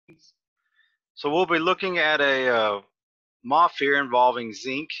So we'll be looking at a MOF here involving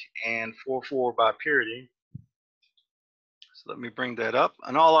zinc and 4,4-bipyridine. So let me bring that up.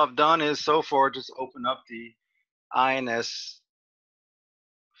 And all I've done is so far just open up the INS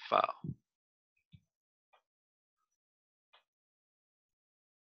file.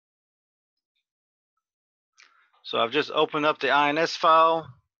 So I've just opened up the INS file.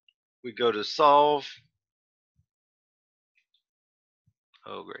 We go to solve.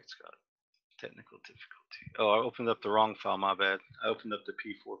 Oh, great Scott. Technical difficulty. Oh, I opened up the wrong file, my bad. I opened up the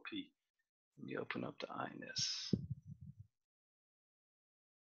P4P. Let me open up the INS.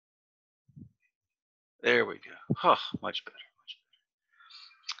 There we go. Oh, much better, much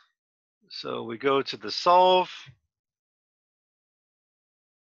better. So we go to the solve.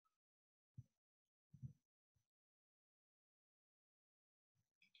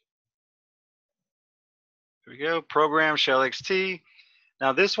 Here we go, program ShellXT.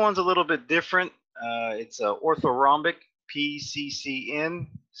 Now this one's a little bit different. It's a orthorhombic PCCN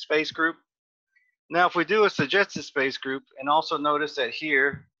space group. Now if we do a suggested space group, and also notice that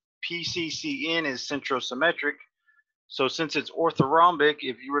here PCCN is centrosymmetric. So since it's orthorhombic,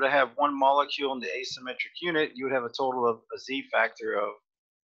 if you were to have one molecule in the asymmetric unit, you would have a total of a Z factor of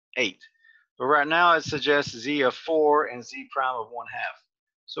 8. But right now it suggests Z of 4 and Z prime of 1/2.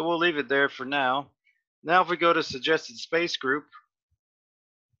 So we'll leave it there for now. Now if we go to suggested space group,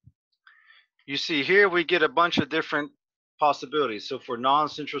 you see here we get a bunch of different possibilities. So for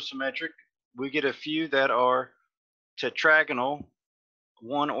non-centrosymmetric, we get a few that are tetragonal,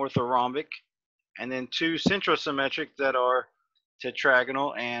 1 orthorhombic, and then 2 centrosymmetric that are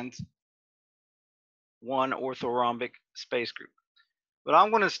tetragonal and 1 orthorhombic space group. But I'm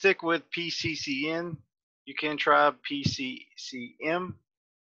going to stick with PCCN. You can try PCCM.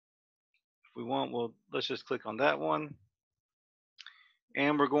 If we want, let's just click on that one.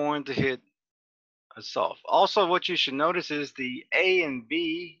 And we're going to hit a solve. Also, what you should notice is the A and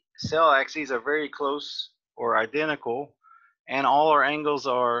B cell axes are very close or identical, and all our angles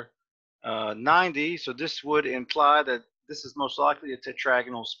are 90. So this would imply that this is most likely a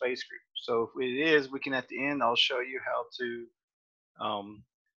tetragonal space group. So if it is, we can at the end, I'll show you how to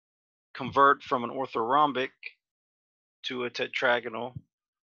convert from an orthorhombic to a tetragonal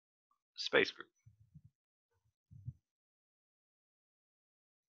space group.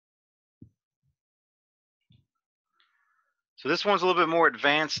 So this one's a little bit more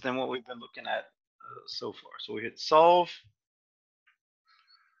advanced than what we've been looking at so far. So we hit solve.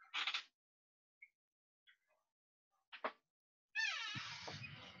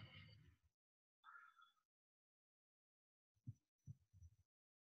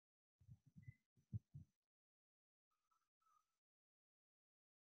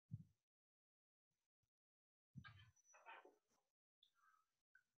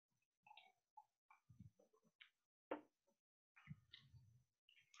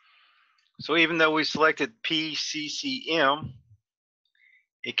 So even though we selected PCCM,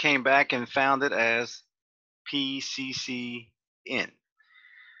 it came back and found it as PCCN.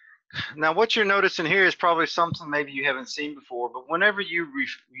 Now what you're noticing here is probably something maybe you haven't seen before, but whenever you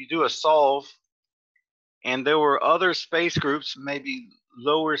do a solve and there were other space groups, maybe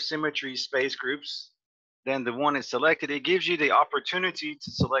lower symmetry space groups than the one it's selected, it gives you the opportunity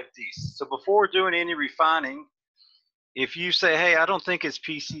to select these. So before doing any refining, if you say, hey, I don't think it's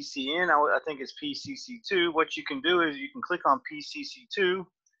PCCN, I think it's PCC2, what you can do is you can click on PCC2.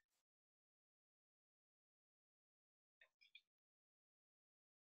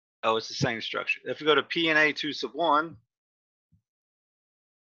 Oh, it's the same structure. If we go to PNA2 sub 1,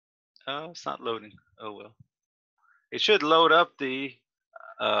 oh, it's not loading. Oh, well. It should load up the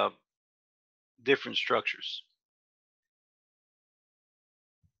different structures.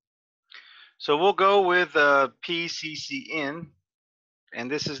 So we'll go with PCCN, and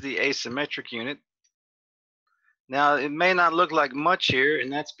this is the asymmetric unit. Now, it may not look like much here,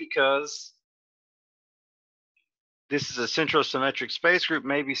 and that's because this is a centrosymmetric space group.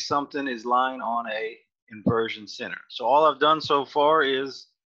 Maybe something is lying on a inversion center. So all I've done so far is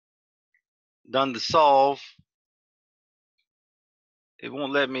done the solve. It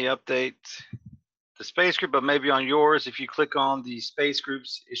won't let me update the space group, but maybe on yours, if you click on the space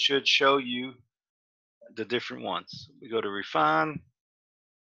groups, it should show you the different ones. We go to refine,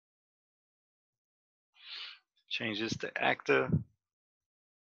 change this to ACTA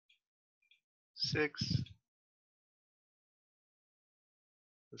 6.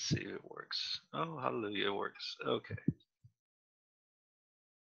 Let's see if it works. Oh, hallelujah, it works. Okay.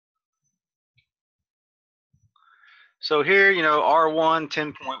 So here, you know, R1,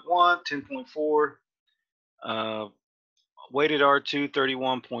 10.1, 10.4, weighted R2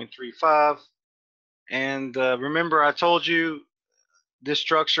 31.35. And remember I told you this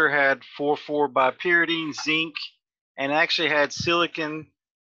structure had 4,4 bipyridine, zinc, and actually had silicon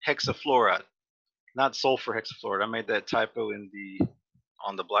hexafluoride, not sulfur hexafluoride. I made that typo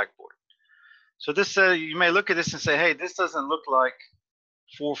on the blackboard. So this you may look at this and say, hey, this doesn't look like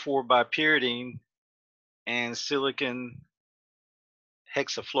 4,4 bipyridine and silicon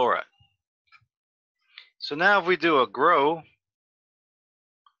hexafluoride. So now if we do a GROW,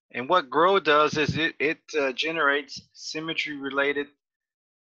 and what GROW does is it generates symmetry related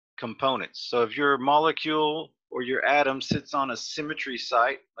components. So if your molecule or your atom sits on a symmetry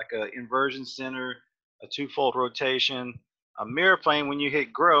site, like an inversion center, a twofold rotation, a mirror plane, when you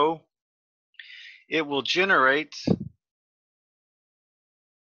hit GROW, it will generate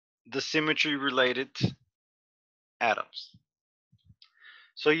the symmetry related atoms.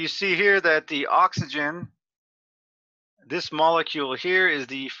 So you see here that the oxygen, this molecule here is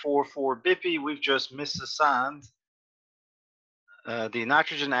the 4,4-Bipi. We've just misassigned the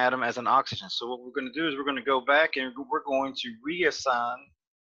nitrogen atom as an oxygen. So what we're going to do is we're going to go back and we're going to reassign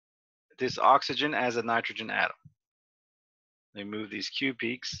this oxygen as a nitrogen atom. Let me move these Q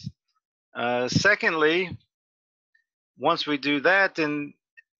peaks. Secondly, once we do that, then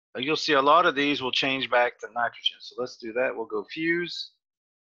you'll see a lot of these will change back to nitrogen. So let's do that. We'll go fuse.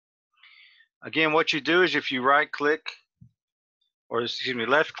 Again, what you do is if you right click, or excuse me,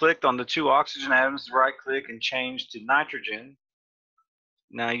 left click on the two oxygen atoms, right click and change to nitrogen.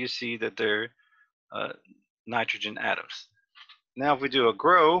 Now you see that they're nitrogen atoms. Now if we do a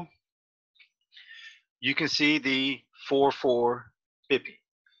GROW, you can see the 4,4-Bipi.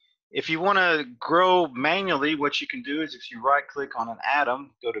 If you want to GROW manually, what you can do is if you right click on an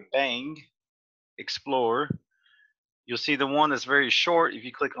atom, go to Bang, Explore, you'll see the one that's very short. If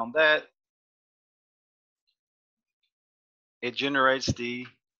you click on that, it generates the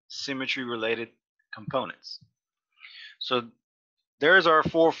symmetry related components. So there's our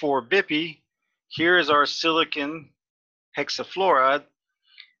 4,4-Bipi. Here is our silicon hexafluoride.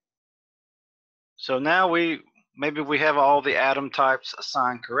 So now maybe we have all the atom types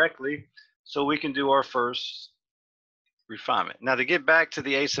assigned correctly, so we can do our first refinement. Now to get back to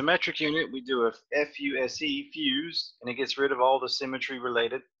the asymmetric unit, we do a FUSE, fuse, and it gets rid of all the symmetry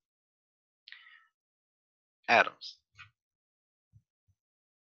related atoms.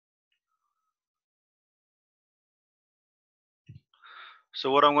 So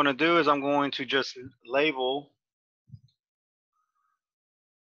what I'm going to do is I'm going to just label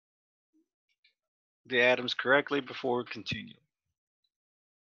the atoms correctly before we continue.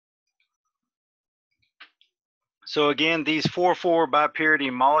 So again, these 4,4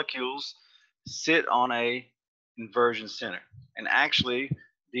 bipyridine molecules sit on a inversion center, and actually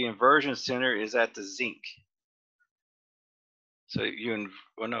the inversion center is at the zinc. So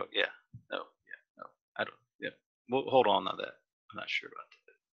well, no, yeah, no, I don't, yeah. Well, hold on that. I'm not sure about that.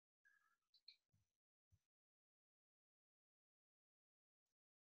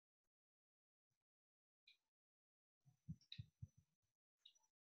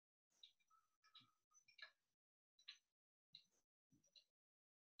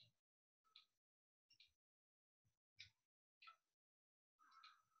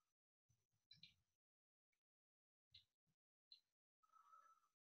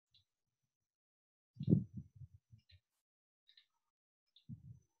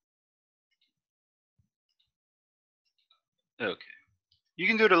 Okay. You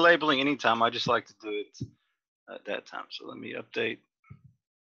can do the labeling anytime. I just like to do it at that time. So let me update.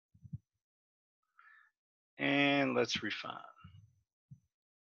 And let's refine.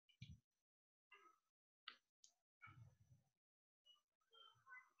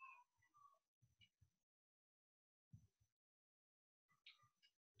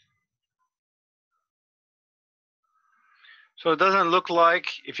 So it doesn't look like,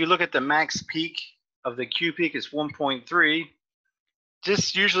 if you look at the max peak of the Q peak, it's 1.3.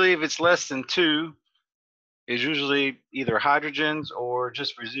 Just usually if it's less than 2, is usually either hydrogens or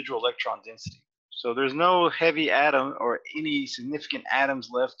just residual electron density. So there's no heavy atom or any significant atoms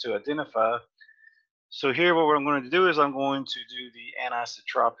left to identify. So here what I'm going to do is I'm going to do the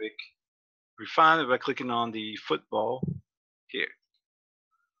anisotropic refinement by clicking on the football here.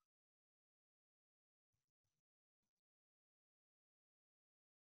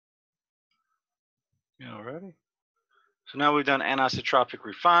 Alrighty. So now we've done anisotropic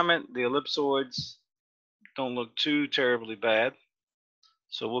refinement. The ellipsoids don't look too terribly bad.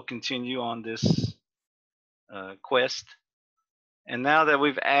 So we'll continue on this quest. And now that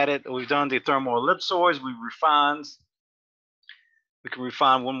we've done the thermal ellipsoids, we've refined. We can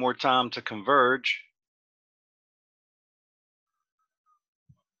refine one more time to converge.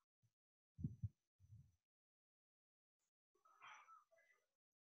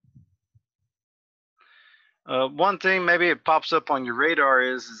 One thing maybe it pops up on your radar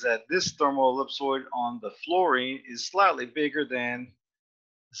is that this thermal ellipsoid on the fluorine is slightly bigger than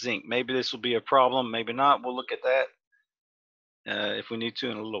zinc. Maybe this will be a problem, maybe not. We'll look at that if we need to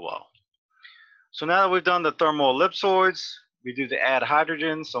in a little while. So now that we've done the thermal ellipsoids, we do the add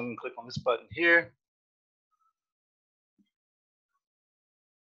hydrogen. So I'm going to click on this button here.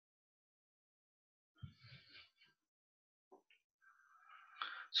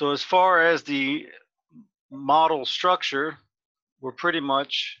 So as far as the model structure, we're pretty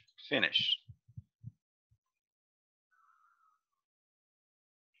much finished.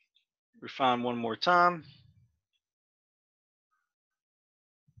 Refine one more time.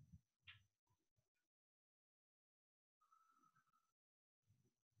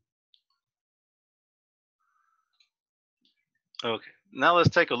 Okay, now let's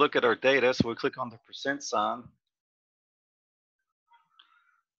take a look at our data. So we click on the percent sign.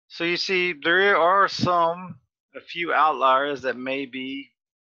 So you see there are a few outliers that maybe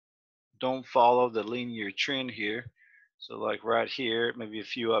don't follow the linear trend here. So like right here, maybe a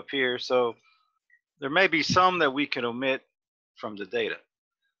few up here. So there may be some that we can omit from the data.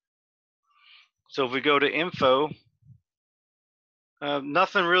 So if we go to info,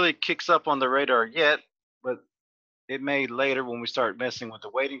 nothing really kicks up on the radar yet, but it may later when we start messing with the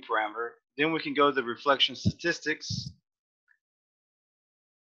weighting parameter. Then we can go to the reflection statistics,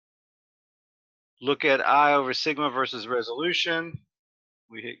 look at I over sigma versus resolution.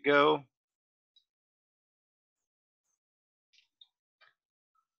 We hit go.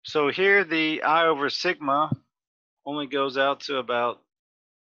 So here the I over sigma only goes out to about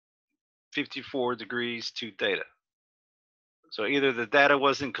 54 degrees 2 theta. So either the data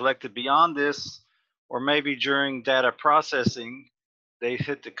wasn't collected beyond this, or maybe during data processing, they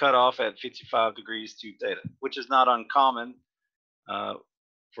hit the cutoff at 55 degrees 2 theta, which is not uncommon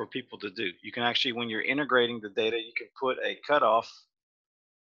for people to do. You can actually, when you're integrating the data, you can put a cutoff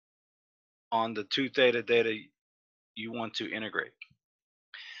on the 2 theta data you want to integrate.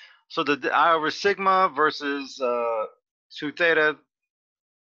 So the I over sigma versus 2 theta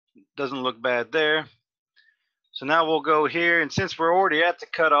doesn't look bad there. So now we'll go here, and since we're already at the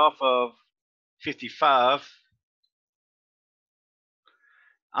cutoff of 55,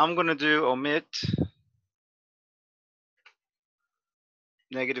 I'm going to do omit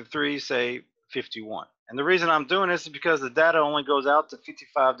 -3, say 51. And the reason I'm doing this is because the data only goes out to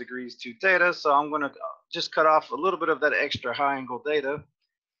 55 degrees 2 theta, so I'm going to just cut off a little bit of that extra high angle data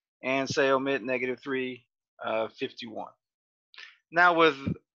and say omit -3, 51. Now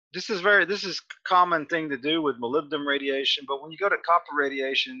this is common thing to do with molybdenum radiation, but when you go to copper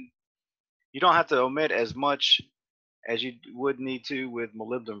radiation, you don't have to omit as much as you would need to with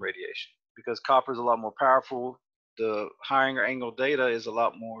molybdenum radiation because copper is a lot more powerful. The higher angle data is a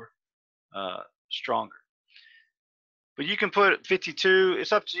lot more stronger. But you can put 52.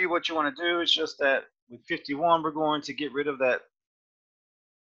 It's up to you what you want to do. It's just that with 51, we're going to get rid of that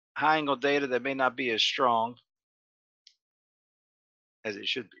high angle data that may not be as strong as it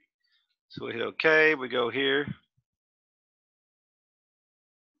should be. So we hit OK. We go here,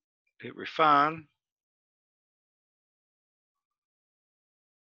 hit refine.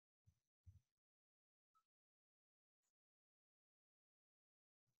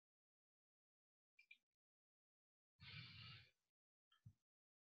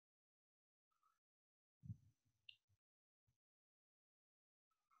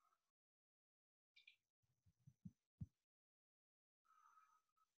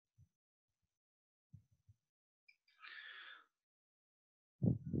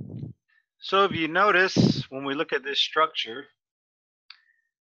 So if you notice, when we look at this structure,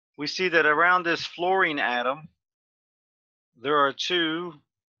 we see that around this fluorine atom, there are 2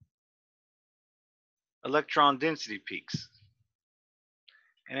 electron density peaks.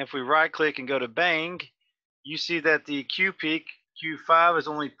 And if we right click and go to bang, you see that the Q peak, Q5, is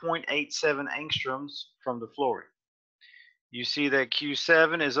only 0.87 angstroms from the fluorine. You see that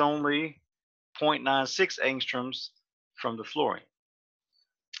Q7 is only 0.96 angstroms from the fluorine.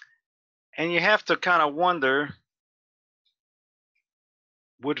 And you have to kind of wonder,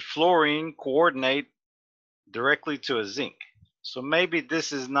 would fluorine coordinate directly to a zinc? So maybe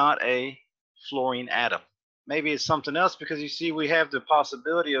this is not a fluorine atom. Maybe it's something else, because you see we have the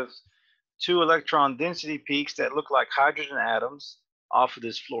possibility of 2 electron density peaks that look like hydrogen atoms off of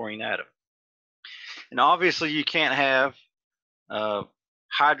this fluorine atom. And obviously you can't have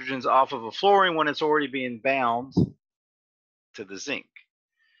hydrogens off of a fluorine when it's already being bound to the zinc.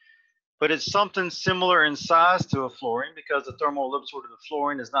 But it's something similar in size to a fluorine, because the thermal ellipsoid of the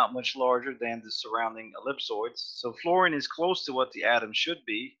fluorine is not much larger than the surrounding ellipsoids. So fluorine is close to what the atom should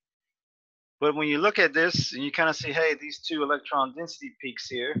be, But when you look at this and you kind of see, hey, these two electron density peaks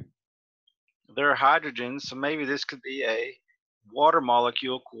here, they're hydrogens, so maybe this could be a water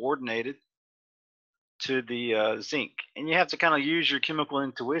molecule coordinated to the zinc. And you have to kind of use your chemical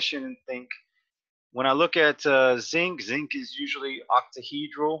intuition and think, when I look at zinc, zinc is usually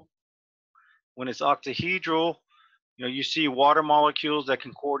octahedral. When it's octahedral, you see water molecules that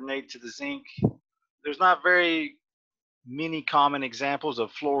can coordinate to the zinc. There's not very many common examples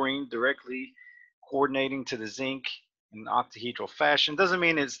of fluorine directly coordinating to the zinc in octahedral fashion. Doesn't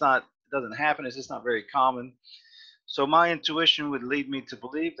mean it doesn't happen, it's just not very common. So my intuition would lead me to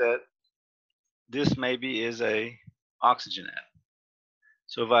believe that this maybe is a oxygen atom.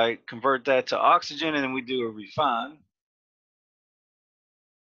 So if I convert that to oxygen and then we do a refine,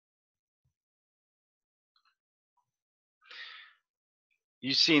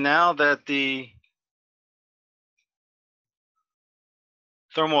 you see now that the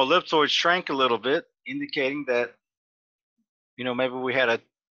thermal ellipsoid shrank a little bit, indicating that maybe we had a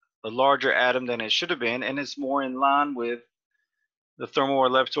larger atom than it should have been, and it's more in line with the thermal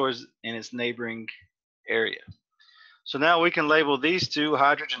ellipsoids in its neighboring area. So now we can label these two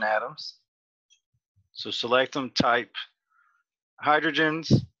hydrogen atoms. So select them, type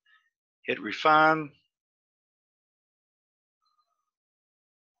hydrogens, hit refine.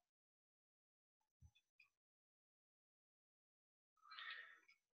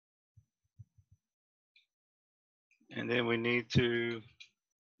 And then we need to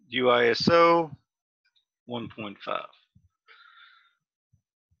UISO 1.5.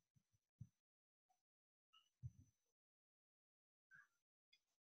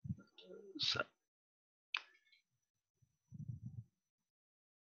 So,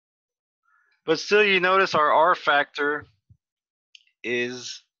 but still, you notice our R factor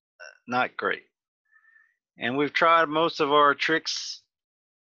is not great. And we've tried most of our tricks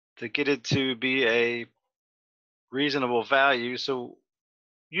to get it to be a reasonable value. So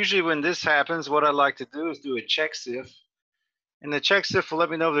usually when this happens, what I like to do is do a check-sif. And the check-sif will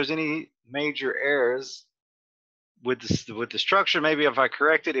let me know if there's any major errors with the structure. Maybe if I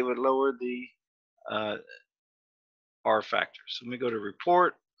correct it, it would lower the R factor. So let me go to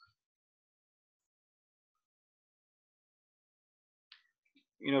report.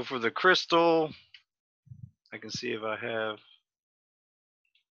 For the crystal, I can see if I have,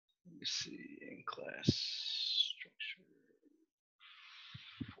 let me see, in class structure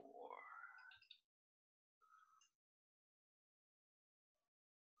 4.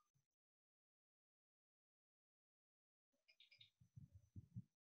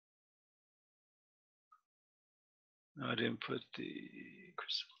 No, I didn't put the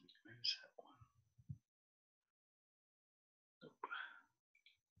crystal. Where's that one? Nope.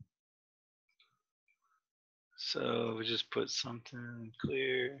 So we just put something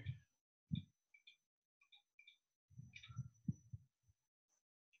clear.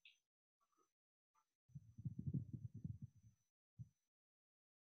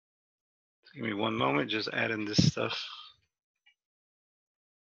 So give me one moment, just adding this stuff.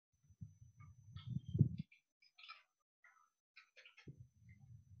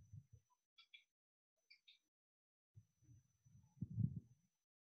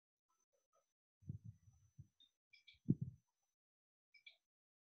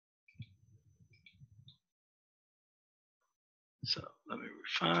 So let me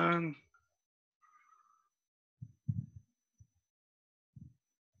refine.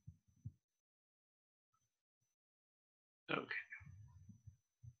 Okay.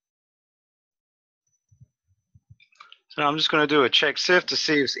 So I'm just going to do a check-sif to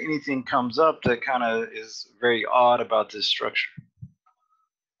see if anything comes up that kind of is very odd about this structure.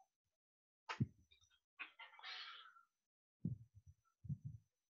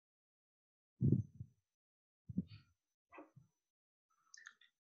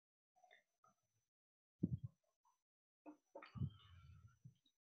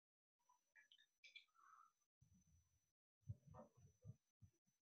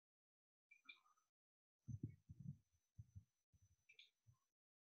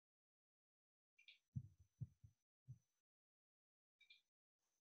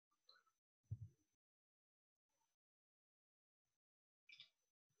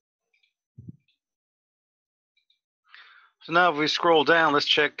 So now if we scroll down, let's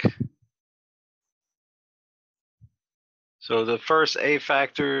check. So the first A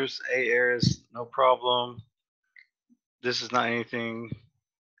factors, A errors, no problem. This is not anything.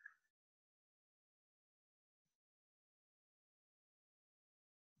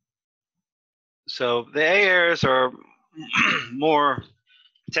 So the A errors are more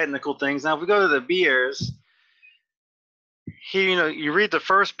technical things. Now if we go to the B errors, here, you read the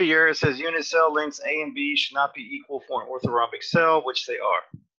first B error. It says unit cell lengths A and B should not be equal for an orthorhombic cell, which they are.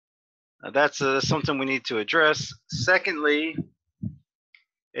 Now that's something we need to address. Secondly,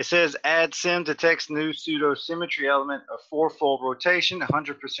 it says add sim detects new pseudo symmetry element of 4-fold rotation,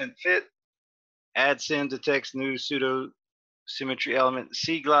 100% fit. Add sim detects new pseudo symmetry element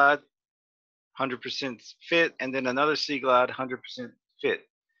C glide, 100% fit, and then another C glide, 100% fit.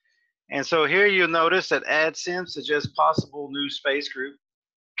 And so here you'll notice that add sim suggests possible new space group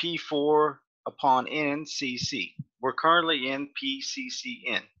P4 upon N CC. We're currently in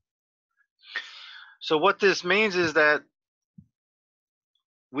PCCN. So what this means is that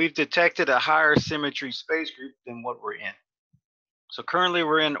we've detected a higher symmetry space group than what we're in. So currently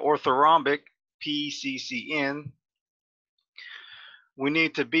we're in orthorhombic PCCN. We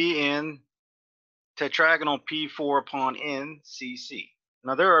need to be in tetragonal P4 upon N CC.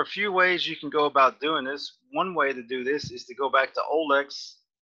 Now there are a few ways you can go about doing this. One way to do this is to go back to OLEX,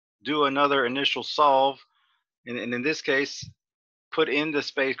 do another initial solve, and in this case, put in the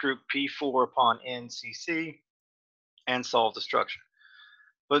space group P4 upon NCC and solve the structure.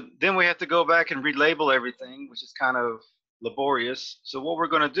 But then we have to go back and relabel everything, which is kind of laborious. So what we're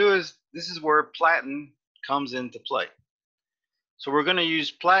going to do is, this is where Platen comes into play. So we're going to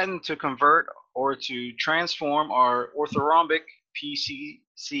use Platen to convert or to transform our orthorhombic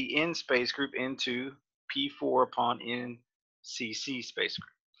PCCN space group into P4 upon NCC space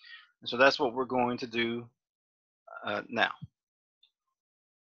group. And so that's what we're going to do now.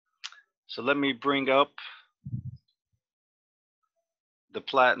 So let me bring up the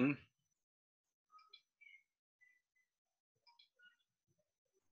Platen.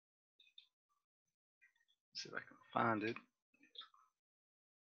 See if I can find it.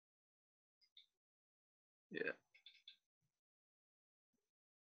 Yeah.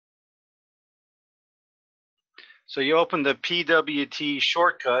 So you open the PWT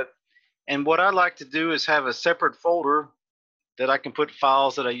shortcut, and what I like to do is have a separate folder that I can put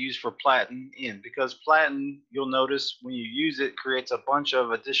files that I use for Platen in, because Platen, you'll notice when you use it, creates a bunch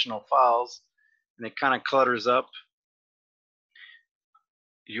of additional files, and it kind of clutters up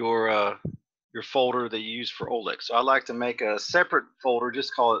your folder that you use for OLEX. So I like to make a separate folder,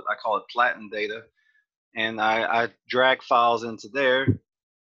 I call it Platen data, and I drag files into there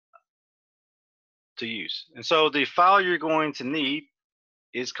to use. And so the file you're going to need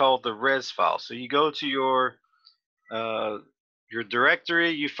is called the res file. So you go to your directory,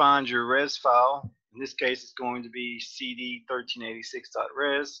 you find your res file. In this case, it's going to be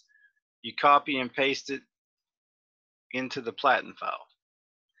cd1386.res. You copy and paste it into the Platen file.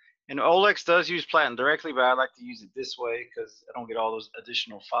 And OLEX does use Platen directly, but I like to use it this way because I don't get all those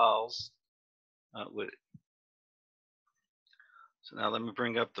additional files with it. So now let me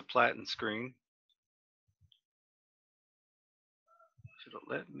bring up the Platen screen. Should it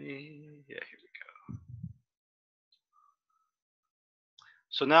let me? Yeah, here we go.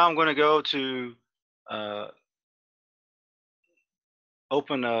 So now I'm going to go to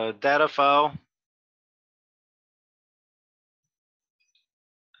open a data file.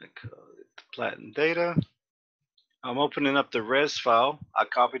 I call it Platen data. I'm opening up the res file. I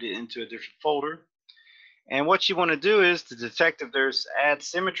copied it into a different folder. And what you want to do is to detect if there's add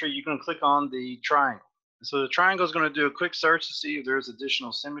symmetry, you can click on the triangle. And so the triangle is going to do a quick search to see if there's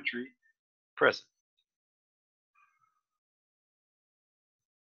additional symmetry present.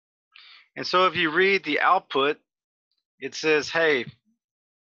 And so if you read the output, it says, hey,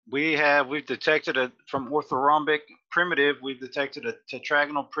 we've detected from orthorhombic primitive, we've detected a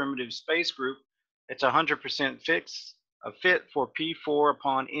tetragonal primitive space group. It's 100% fit for P4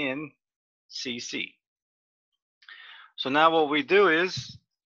 upon N CC. So now what we do is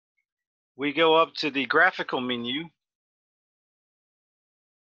we go up to the graphical menu.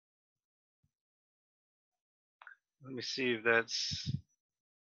 Let me see if that's.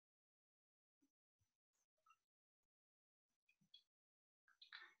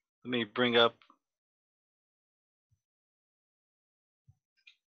 Let me bring up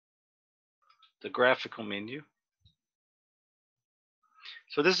the graphical menu.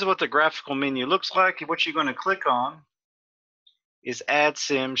 So this is what the graphical menu looks like. What you're going to click on is Add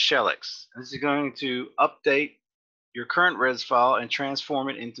Sim ShellX. This is going to update your current res file and transform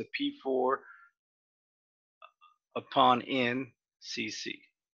it into P4 upon N CC.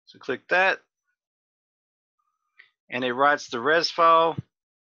 So click that, and it writes the res file.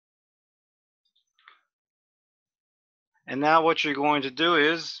 And now what you're going to do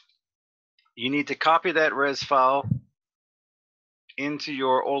is you need to copy that res file into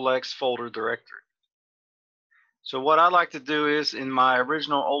your OLEX folder directory. So what I like to do is in my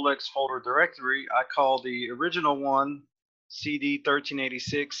original OLEX folder directory, I call the original one CD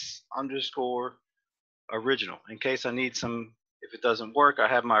 1386 underscore original. In case I need some, if it doesn't work, I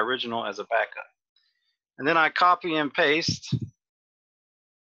have my original as a backup. And then I copy and paste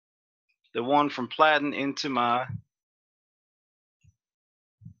the one from Platen into my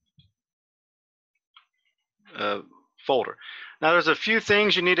folder. Now there's a few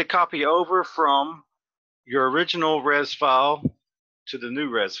things you need to copy over from your original res file to the new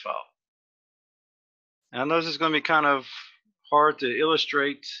res file. And I know this is going to be kind of hard to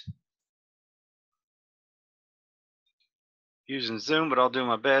illustrate using Zoom, but I'll do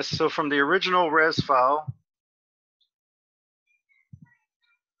my best. So from the original res file,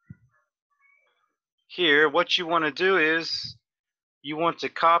 here, what you want to do is you want to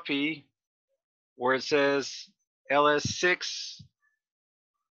copy where it says ls6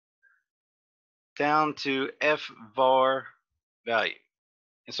 down to fvar value.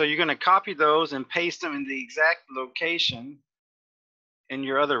 And so you're going to copy those and paste them in the exact location in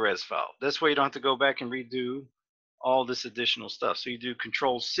your other res file. This way you don't have to go back and redo all this additional stuff. So you do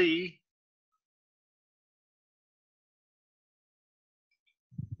Control C,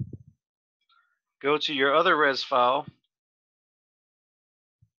 go to your other res file,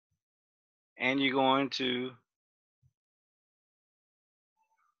 and you're going to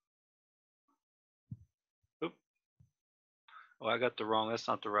oh, I got the wrong, that's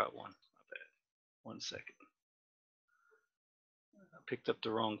not the right one. My bad. 1 second. I picked up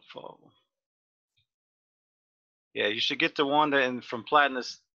the wrong file. Yeah, you should get the one that from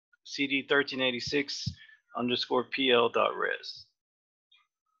Platinus CD 1386 underscore pl.res.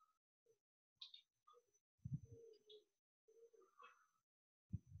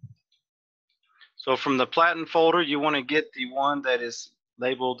 So from the Platen folder, you want to get the one that is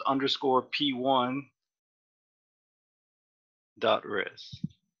labeled underscore p1.res.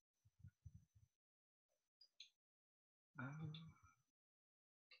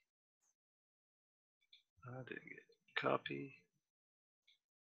 I didn't get it. Copy,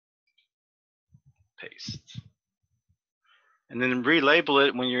 paste. And then relabel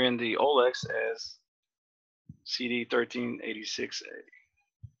it when you're in the OLEX as CD 1386A.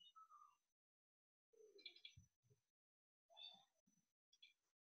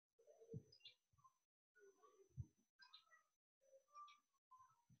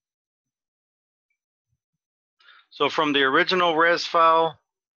 So from the original res file,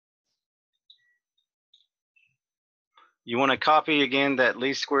 you want to copy again that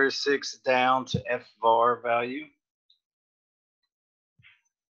least squares 6 down to fvar value.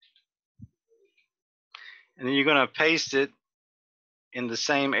 And then you're going to paste it in the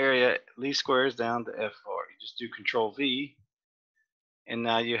same area, least squares down to fvar. You just do Control V, and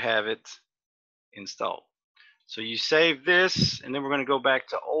now you have it installed. So you save this, and then we're going to go back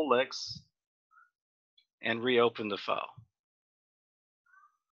to OLEX and reopen the file.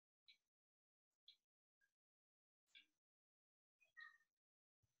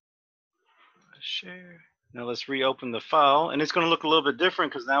 Share. Now let's reopen the file, and it's going to look a little bit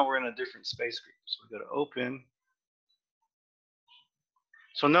different because now we're in a different space group. So we go to open.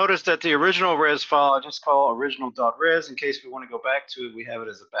 So notice that the original res file I just call original.res. In case we want to go back to it, we have it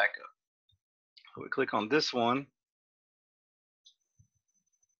as a backup. So we click on this one.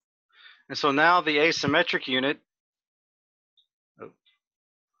 And so now the asymmetric unit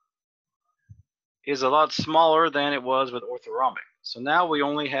is a lot smaller than it was with orthorhombic. So now we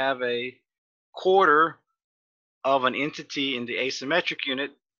only have a quarter of an entity in the asymmetric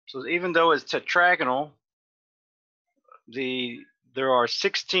unit. So even though it's tetragonal, there are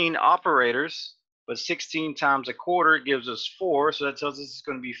 16 operators, but 16 times a quarter gives us 4. So that tells us it's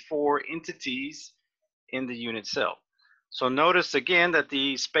going to be 4 entities in the unit cell. So notice again that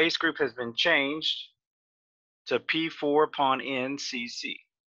the space group has been changed to P4 upon NCC.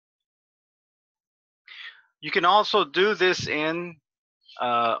 You can also do this in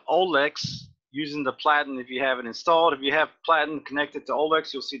OLEX using the Platen if you have it installed. If you have Platen connected to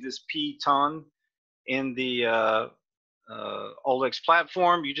OLEX, you'll see this P-ton in the OLEX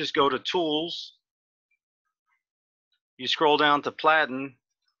platform. You just go to Tools, you scroll down to Platen,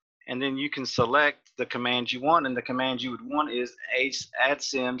 and then you can select the command you want, and the command you would want is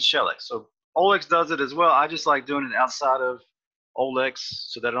addsim shellex. So OLEX does it as well. I just like doing it outside of OLEX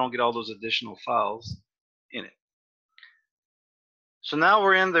so that I don't get all those additional files in it. So now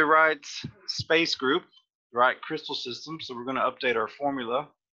we're in the right space group, right crystal system. So we're going to update our formula.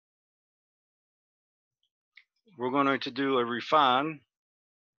 We're going to do a refine.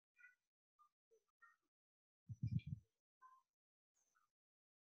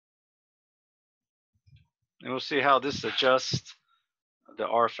 And we'll see how this adjusts the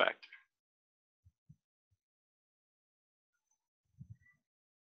R factor.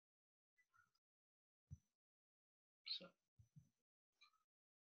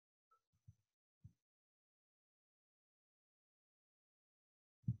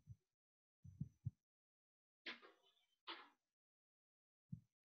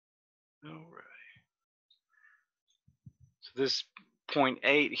 This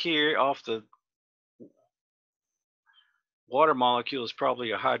 0.8 here off the water molecule is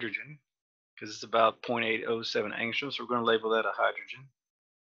probably a hydrogen because it's about 0.807 angstroms. So we're going to label that a hydrogen.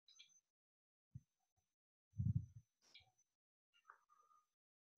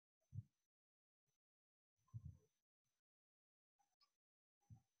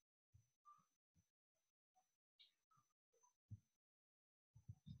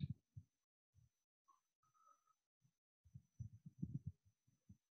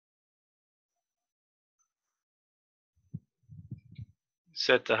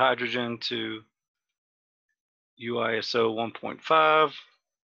 Set the hydrogen to UISO 1.5.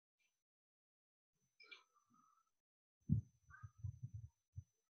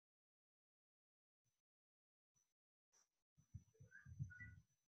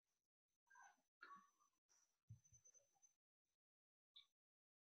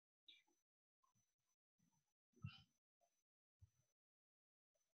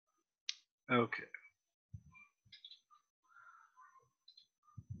 Okay.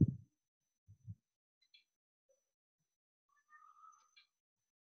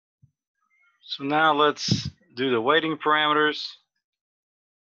 So now let's do the weighting parameters.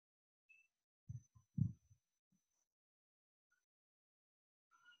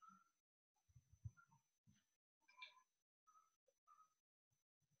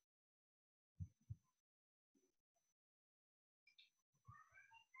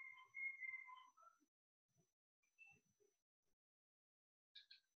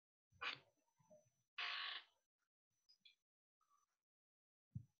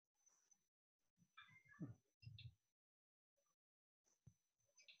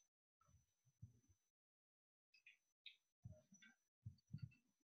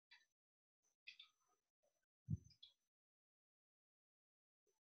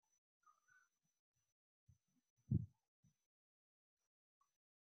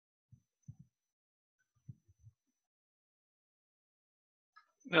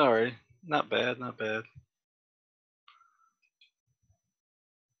 All right, not bad, not bad.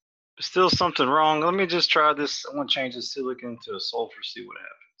 Still something wrong. Let me just try this. I want to change the silicon to a sulfur, see what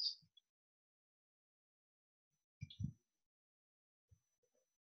happens.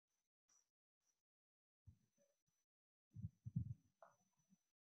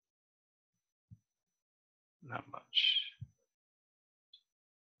 Not much.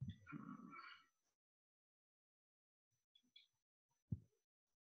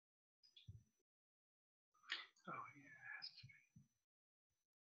 Oh, yeah.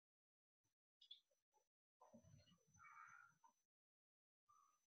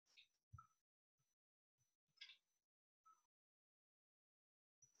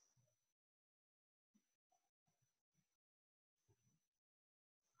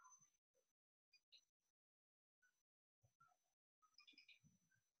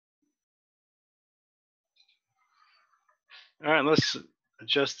 All right, let's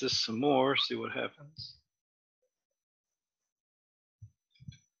adjust this some more, see what happens.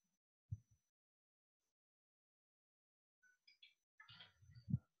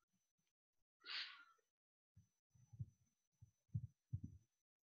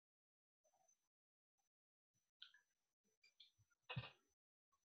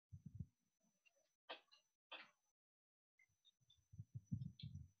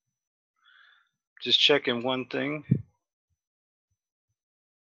 Just checking one thing.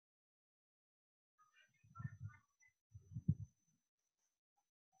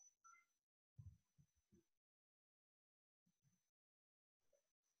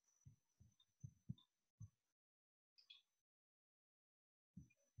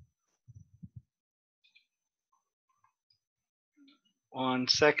 One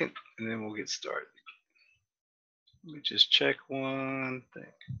second, and then we'll get started. Let me just check one thing.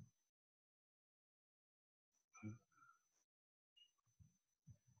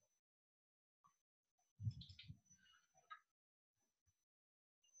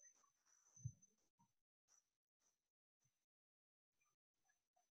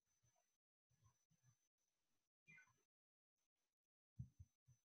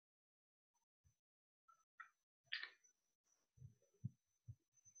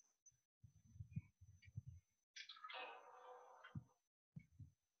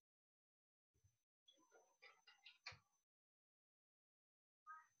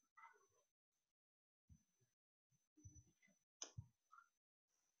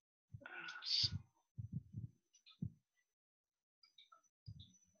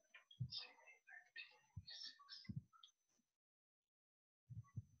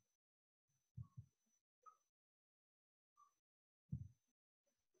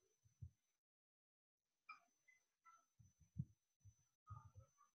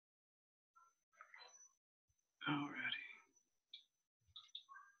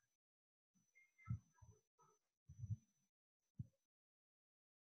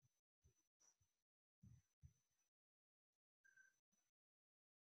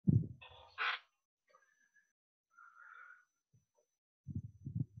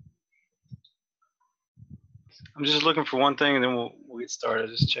 I'm just looking for one thing and then we'll get started.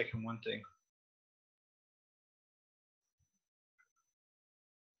 Just checking one thing.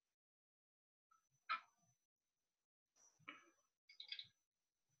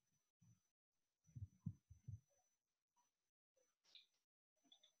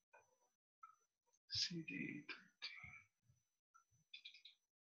 CD.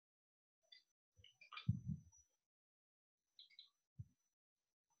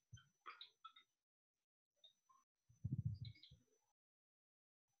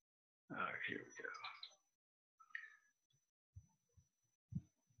 All right, here we go.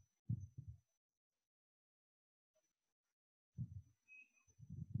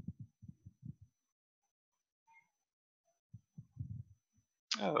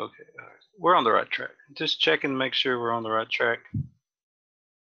 Oh, okay. All right. We're on the right track. Just checking to make sure we're on the right track.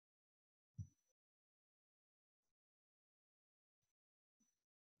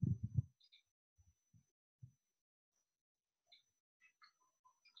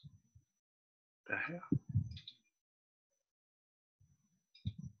 The hell?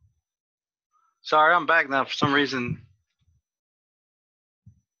 Sorry, I'm back now for some reason.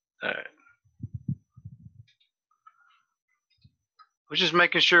 All right. We're just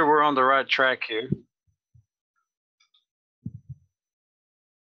making sure we're on the right track here.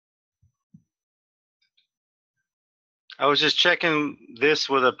 I was just checking this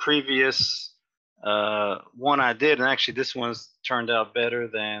with a previous one I did, and actually this one's turned out better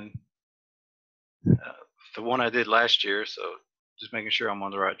than the one I did last year. So just making sure I'm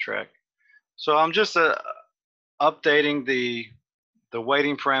on the right track. So I'm just updating the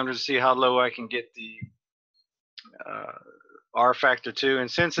weighting parameter to see how low I can get the R factor to. And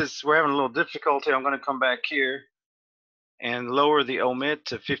since we're having a little difficulty, I'm going to come back here and lower the omit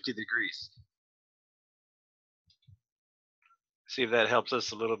to 50 degrees. See if that helps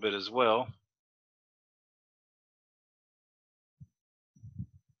us a little bit as well.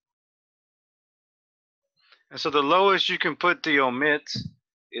 And so the lowest you can put the omit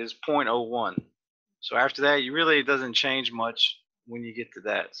is 0.01. So after that, you really, it doesn't change much when you get to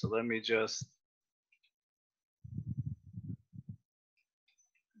that. So let me just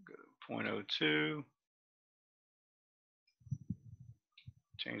go to 0.02.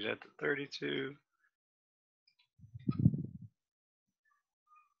 Change that to 32.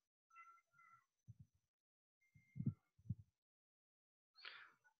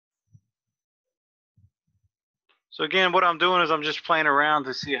 So again, what I'm doing is I'm just playing around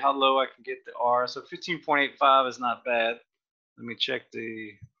to see how low I can get the R. So 15.85 is not bad. Let me check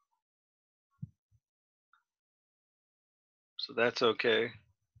the, so that's okay.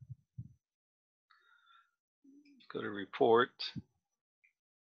 Go to report.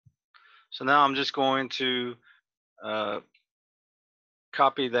 So now I'm just going to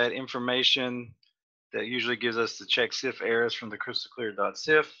copy that information that usually gives us the check CIF errors from the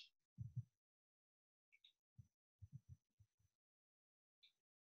crystalclear.cif.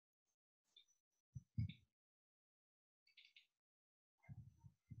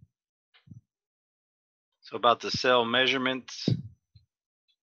 So about the cell measurements.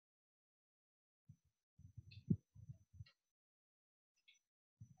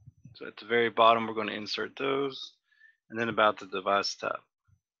 So at the very bottom, we're going to insert those. And then about the device type.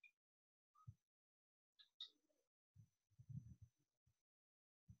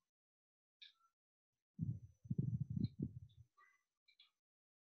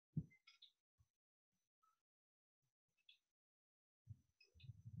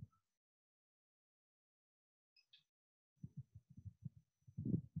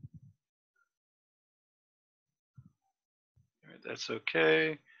 All right, that's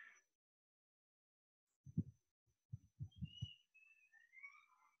okay.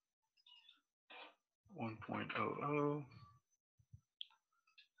 .00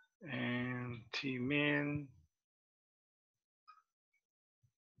 and Tmin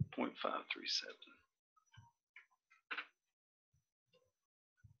 0.537.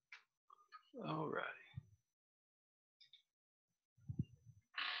 All right.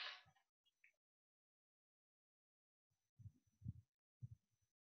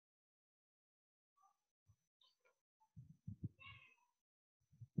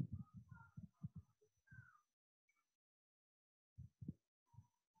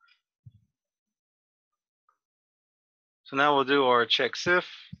 So now we'll do our check CIF.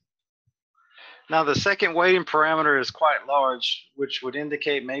 Now the second weighting parameter is quite large, which would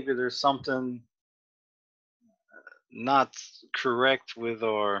indicate maybe there's something not correct with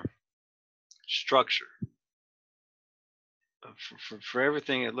our structure. For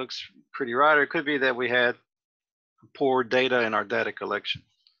everything, it looks pretty right. Or it could be that we had poor data in our data collection.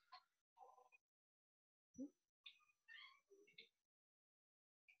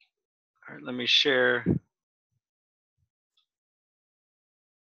 All right, let me share.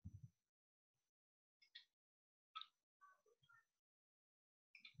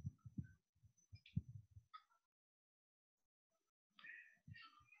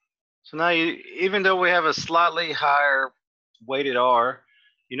 So now even though we have a slightly higher weighted R,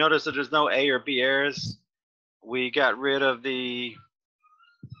 you notice that there's no A or B errors. We got rid of the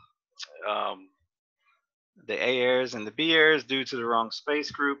A errors and the B errors due to the wrong space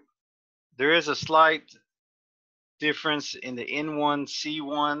group. There is a slight difference in the N1,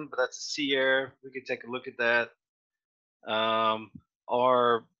 C1, but that's a C error. We could take a look at that.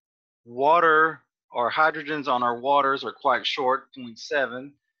 Our water, our hydrogens on our waters are quite short,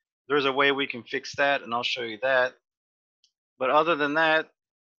 0.7. There's a way we can fix that, and I'll show you that. But other than that,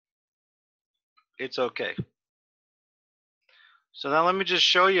 it's okay. So now let me just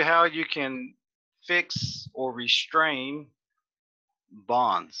show you how you can fix or restrain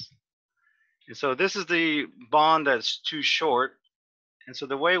bonds. And so this is the bond that's too short. And so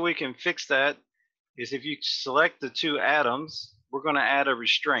the way we can fix that is if you select the two atoms, we're going to add a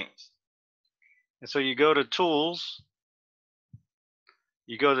restraint. And so you go to Tools,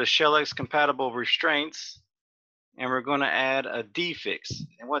 you go to ShellX Compatible Restraints, and we're going to add a defix.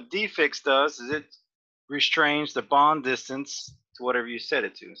 And what defix does is it restrains the bond distance to whatever you set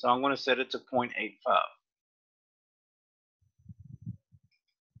it to. So I'm going to set it to 0.85.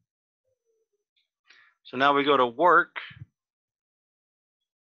 So now we go to Work.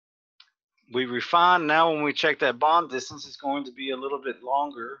 We refine. Now when we check that bond distance, it's going to be a little bit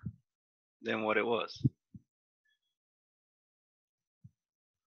longer than what it was.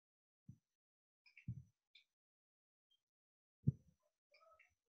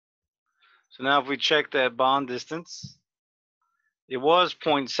 So now if we check that bond distance, it was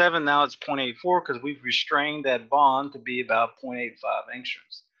 0.7, now it's 0.84 because we've restrained that bond to be about 0.85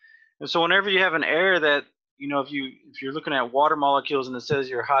 angstroms. And so whenever you have an error that, you know, if you're looking at water molecules and it says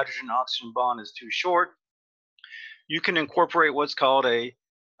your hydrogen-oxygen bond is too short, you can incorporate what's called a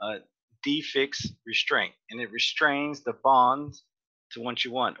defix restraint, and it restrains the bond to what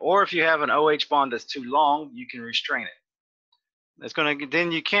you want. Or if you have an OH bond that's too long, you can restrain it. It's going to,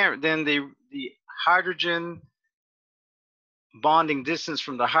 then you can't, then the hydrogen bonding distance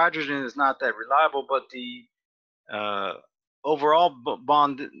from the hydrogen is not that reliable, but the overall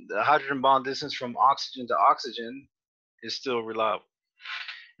bond, the hydrogen bond distance from oxygen to oxygen is still reliable.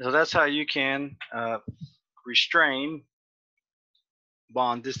 So that's how you can restrain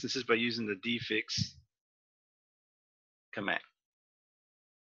bond distances by using the defix command.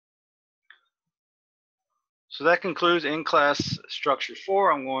 So that concludes in-class structure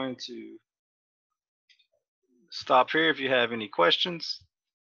 4. I'm going to stop here if you have any questions.